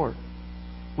can no more.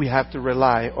 We have to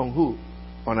rely on who?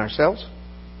 On ourselves?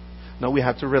 No, we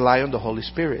have to rely on the Holy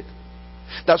Spirit.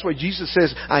 That's why Jesus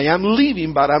says, I am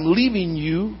leaving, but I'm leaving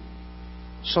you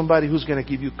somebody who's going to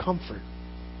give you comfort.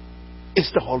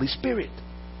 It's the Holy Spirit.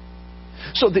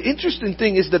 So the interesting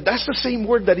thing is that that's the same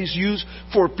word that is used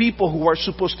for people who are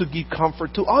supposed to give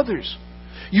comfort to others.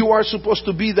 You are supposed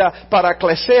to be the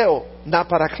parakleseo, not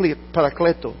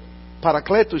parakleto.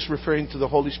 Parakleto is referring to the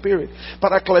Holy Spirit.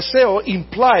 Parakleseo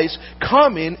implies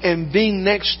coming and being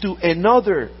next to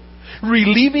another,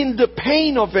 relieving the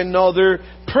pain of another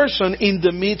person in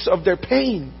the midst of their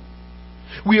pain.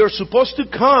 We are supposed to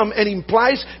come, and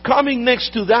implies coming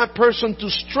next to that person to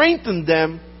strengthen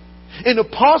them in a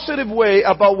positive way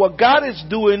about what God is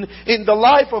doing in the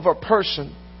life of a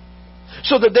person,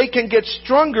 so that they can get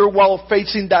stronger while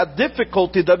facing that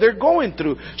difficulty that they're going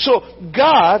through. So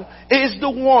God is the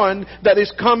one that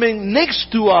is coming next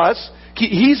to us.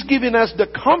 He's giving us the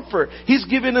comfort. He's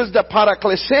giving us the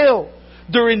parakleseo.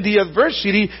 during the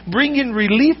adversity, bringing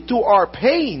relief to our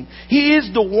pain. He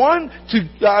is the one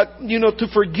to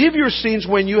forgive your sins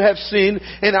when you have sinned,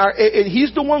 and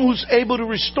He's the one who's able to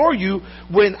restore you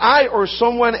when I or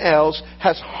someone else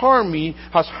has harmed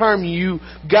you.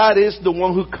 God is the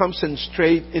one who comes and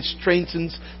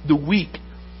strengthens the weak,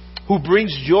 who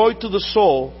brings joy to the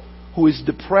soul who is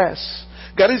depressed.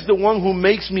 God is the one who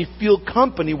makes me feel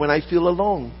company when I feel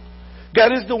alone.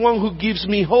 God is the one who gives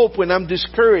me hope when I'm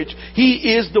discouraged.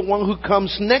 He is the one who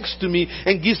comes next to me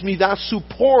and gives me that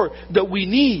support that we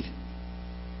need.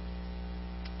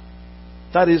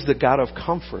 That is the God of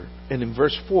comfort. And in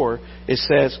verse 4, it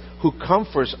says, who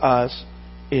comforts us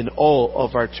in all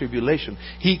of our tribulation.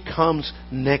 He comes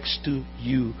next to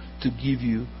you to give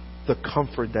you the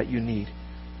comfort that you need.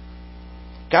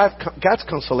 God's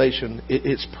consolation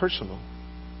is personal.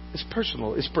 It's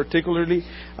personal. It's particularly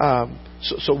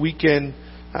so we can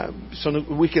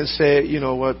say, you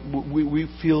know what, we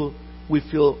feel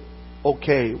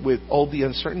okay with all the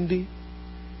uncertainty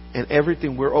and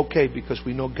everything. We're okay because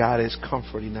we know God is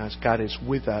comforting us. God is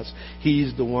with us. He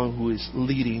is the one who is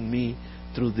leading me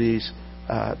through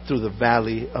through the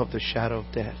valley of the shadow of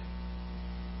death.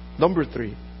 Number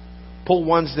 3, Paul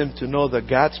wants them to know that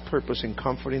God's purpose in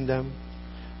comforting them.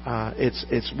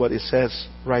 It's what it says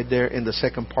right there in the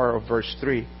second part of verse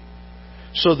 3.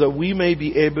 So that we may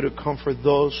be able to comfort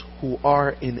those who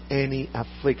are in any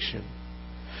affliction.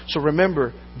 So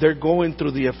remember, they're going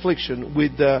through the affliction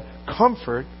with the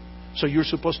comfort. So you're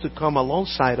supposed to come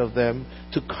alongside of them,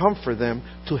 to comfort them,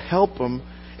 to help them.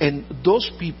 And those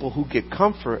people who get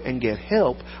comfort and get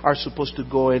help are supposed to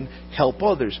go and help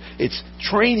others. It's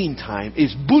training time.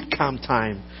 It's boot camp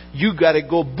time. You got to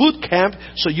go boot camp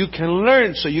so you can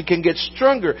learn, so you can get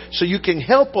stronger, so you can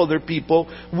help other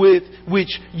people with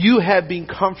which you have been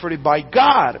comforted by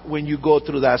God when you go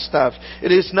through that stuff.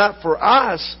 It is not for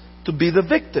us to be the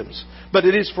victims, but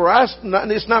it is for us.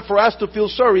 It's not for us to feel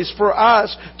sorry. It's for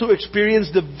us to experience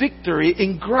the victory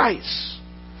in Christ,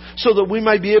 so that we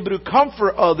might be able to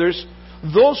comfort others,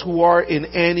 those who are in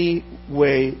any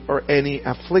way or any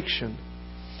affliction.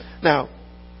 Now,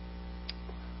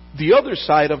 the other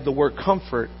side of the word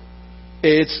comfort,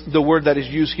 it's the word that is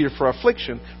used here for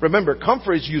affliction. Remember,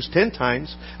 comfort is used 10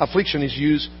 times. Affliction is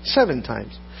used 7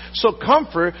 times. So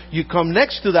comfort, you come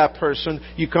next to that person.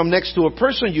 You come next to a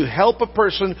person. You help a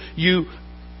person. You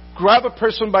grab a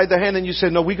person by the hand and you say,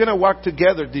 no, we're going to walk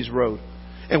together this road.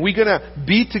 And we're going to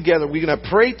be together. We're going to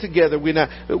pray together. We're going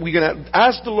to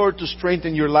ask the Lord to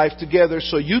strengthen your life together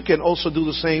so you can also do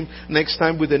the same next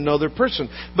time with another person.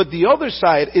 But the other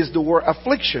side is the word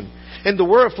affliction. And the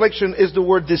word affliction is the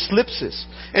word dyslipsis.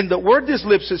 And the word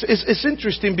dyslipsis is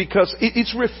interesting because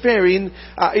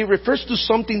it refers to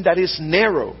something that is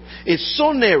narrow. It's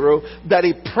so narrow that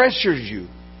it pressures you.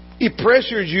 It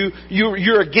pressures you.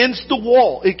 You're against the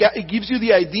wall. It gives you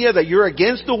the idea that you're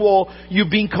against the wall. You're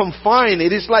being confined.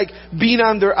 It is like being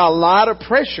under a lot of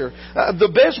pressure.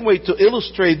 The best way to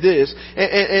illustrate this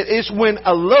is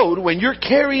when you're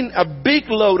carrying a big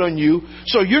load on you.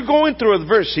 So you're going through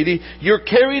adversity. You're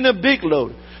carrying a big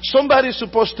load. Somebody's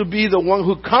supposed to be the one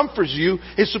who comforts you.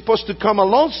 Is supposed to come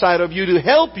alongside of you to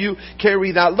help you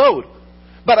carry that load.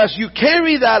 But as you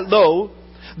carry that load,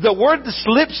 the word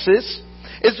dyslipsis,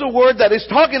 it's a word that is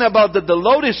talking about that the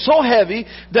load is so heavy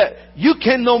that you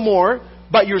can no more.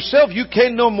 By yourself, you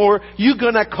can no more. You're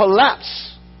going to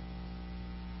collapse.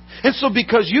 And so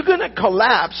because you're going to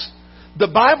collapse, the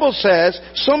Bible says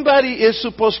somebody is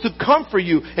supposed to comfort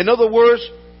you. In other words,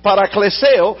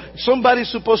 parakleseo,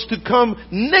 somebody's supposed to come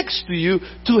next to you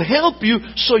to help you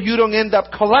so you don't end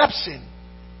up collapsing.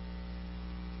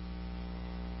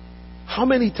 How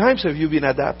many times have you been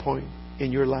at that point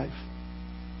in your life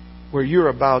where you're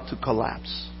about to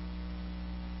collapse?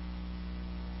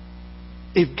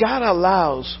 If God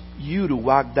allows you to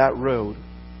walk that road,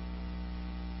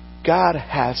 God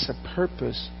has a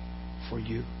purpose for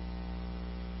you.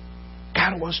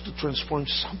 God wants to transform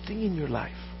something in your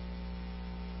life.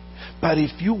 But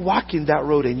if you walk in that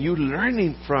road and you're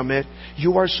learning from it,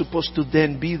 you are supposed to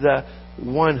then be the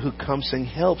one who comes and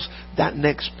helps that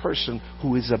next person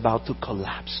who is about to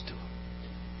collapse too.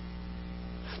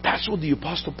 That's what the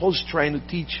Apostle Paul is trying to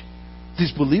teach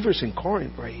these believers in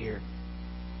Corinth right here.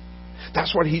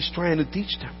 That's what he's trying to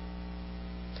teach them.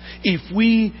 If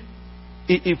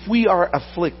we are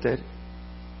afflicted,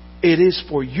 it is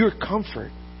for your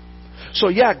comfort. So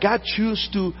yeah, God chose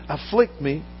to afflict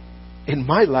me in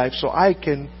my life so I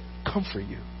can comfort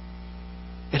you.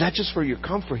 And not just for your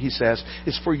comfort, he says,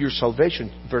 it's for your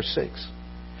salvation, verse 6.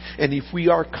 And if we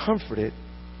are comforted,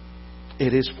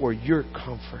 it is for your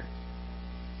comfort.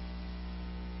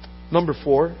 Number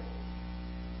 4,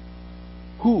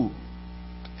 Who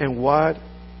and what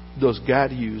does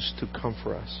God use to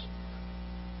comfort us?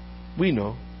 We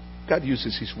know God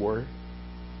uses His Word.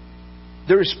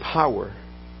 There is power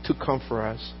to comfort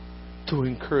us, to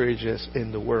encourage us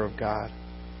in the Word of God.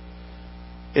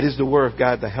 It is the Word of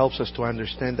God that helps us to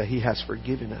understand that He has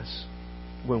forgiven us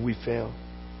when we fail.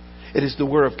 It is the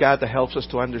Word of God that helps us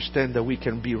to understand that we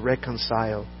can be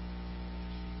reconciled.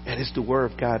 It is the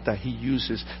Word of God that He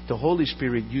uses. The Holy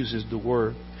Spirit uses the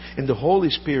Word. And the Holy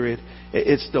Spirit,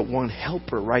 it's the one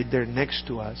helper right there next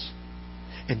to us.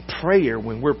 And prayer,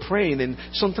 when we're praying, and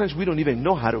sometimes we don't even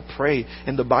know how to pray.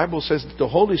 And the Bible says that the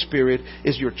Holy Spirit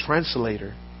is your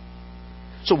translator.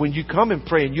 So when you come and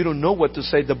pray and you don't know what to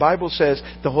say, the Bible says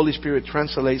the Holy Spirit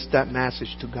translates that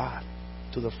message to God,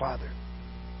 to the Father.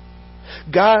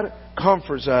 God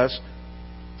comforts us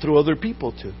through other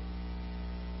people too.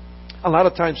 A lot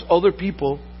of times other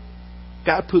people,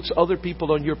 God puts other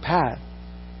people on your path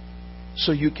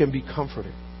so you can be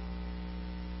comforted.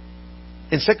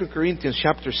 In 2 Corinthians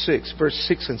chapter 6, verse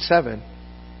 6 and 7,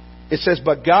 it says,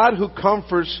 "But God who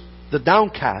comforts the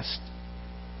downcast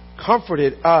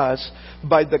comforted us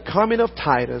by the coming of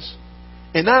Titus,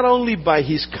 and not only by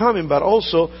his coming, but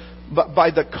also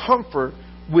by the comfort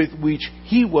with which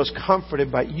he was comforted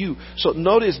by you." So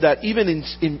notice that even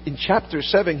in chapter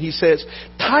 7, he says,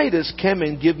 Titus came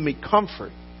and gave me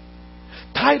comfort.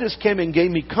 Titus came and gave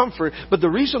me comfort. But the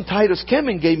reason Titus came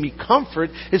and gave me comfort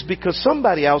is because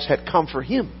somebody else had comforted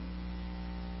him.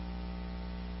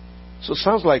 So it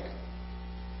sounds like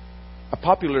a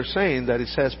popular saying that it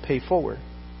says, pay forward.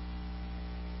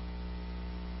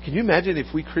 Can you imagine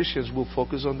if we Christians will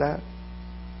focus on that?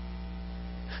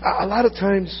 A lot of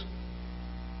times,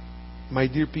 my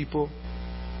dear people,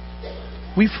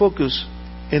 we focus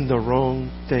in the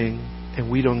wrong thing and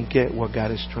we don't get what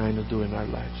God is trying to do in our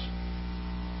lives.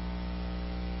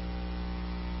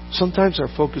 Sometimes our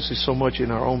focus is so much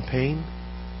in our own pain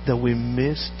that we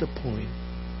miss the point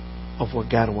of what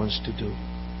God wants to do.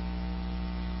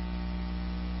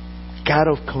 God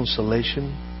of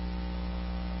consolation,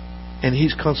 and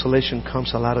His consolation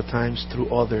comes a lot of times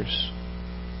through others.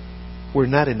 We're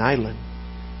not an island.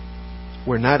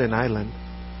 We're not an island.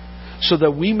 So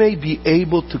that we may be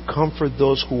able to comfort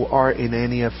those who are in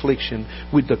any affliction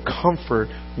with the comfort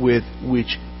with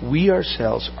which we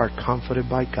ourselves are comforted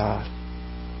by God.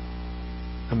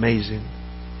 Amazing.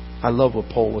 I love what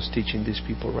Paul was teaching these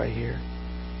people right here.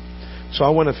 So I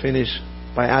want to finish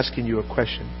by asking you a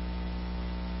question.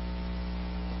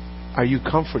 Are you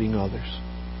comforting others?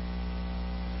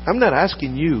 I'm not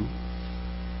asking you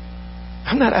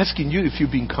if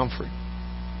you've been comforted.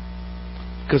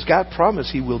 Because God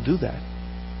promised He will do that.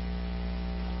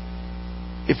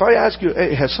 If I ask you,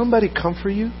 hey, has somebody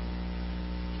comforted you?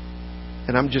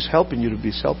 And I'm just helping you to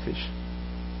be selfish.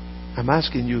 I'm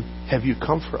asking you, have you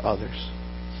comforted others?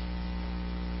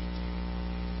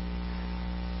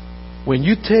 When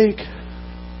you take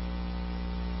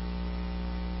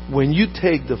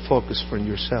the focus from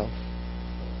yourself,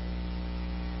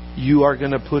 you are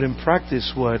going to put in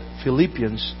practice what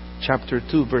Philippians chapter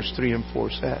 2 verse 3 and 4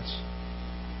 says.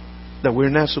 That we're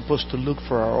not supposed to look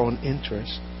for our own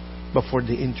interest, but for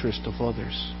the interest of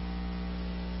others.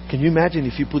 Can you imagine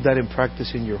if you put that in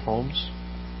practice in your homes?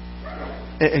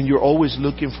 And you're always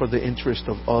looking for the interest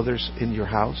of others in your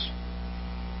house?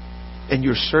 And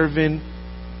you're serving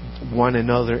one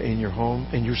another in your home?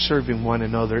 And you're serving one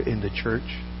another in the church?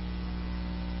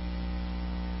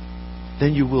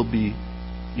 Then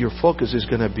your focus is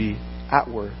going to be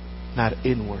outward, not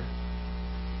inward.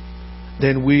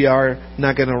 Then we are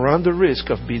not going to run the risk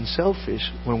of being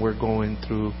selfish when we're going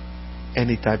through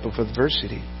any type of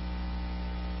adversity.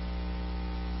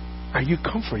 Are you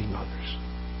comforting others?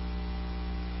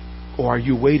 Or are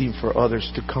you waiting for others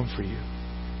to comfort you?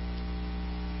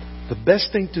 The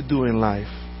best thing to do in life,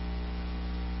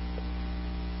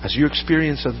 as you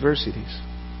experience adversities,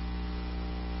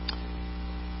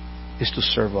 is to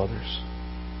serve others.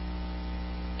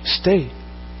 Stay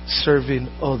serving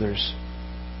others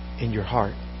in your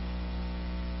heart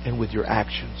and with your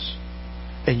actions.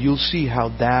 And you'll see how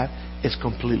that is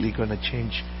completely going to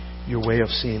change your way of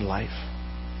seeing life.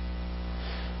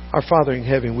 Our Father in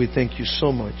heaven, we thank you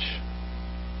so much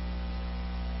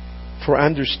for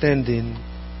understanding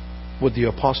what the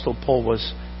Apostle Paul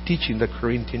was teaching the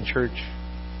Corinthian church.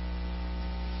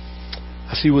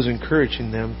 As he was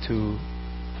encouraging them to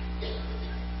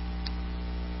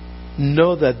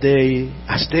know that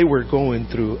as they were going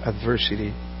through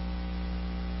adversity,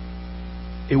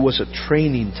 it was a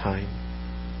training time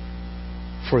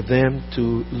for them to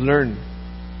learn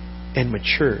and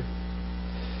mature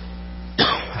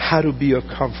how to be a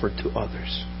comfort to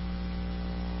others.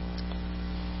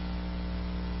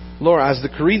 Lord, as the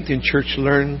Corinthian church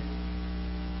learned,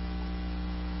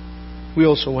 we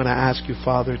also want to ask you,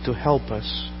 Father, to help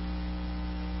us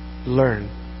learn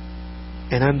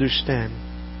and understand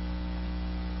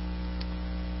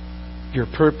your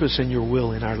purpose and your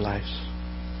will in our lives.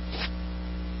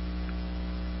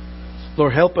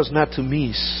 Lord, help us not to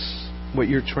miss what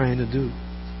you're trying to do.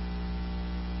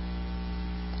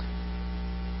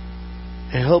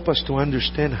 And help us to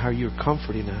understand how you're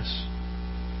comforting us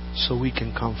so we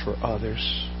can comfort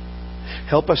others.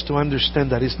 Help us to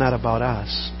understand that it's not about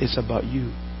us, it's about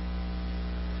you.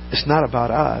 It's not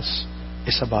about us,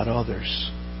 it's about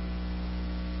others.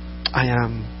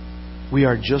 We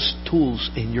are just tools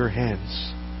in your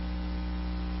hands.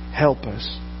 Help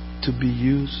us to be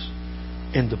used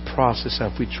in the process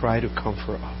as we try to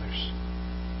comfort others.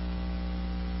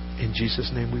 In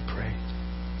Jesus' name we pray.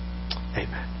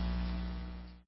 Amen.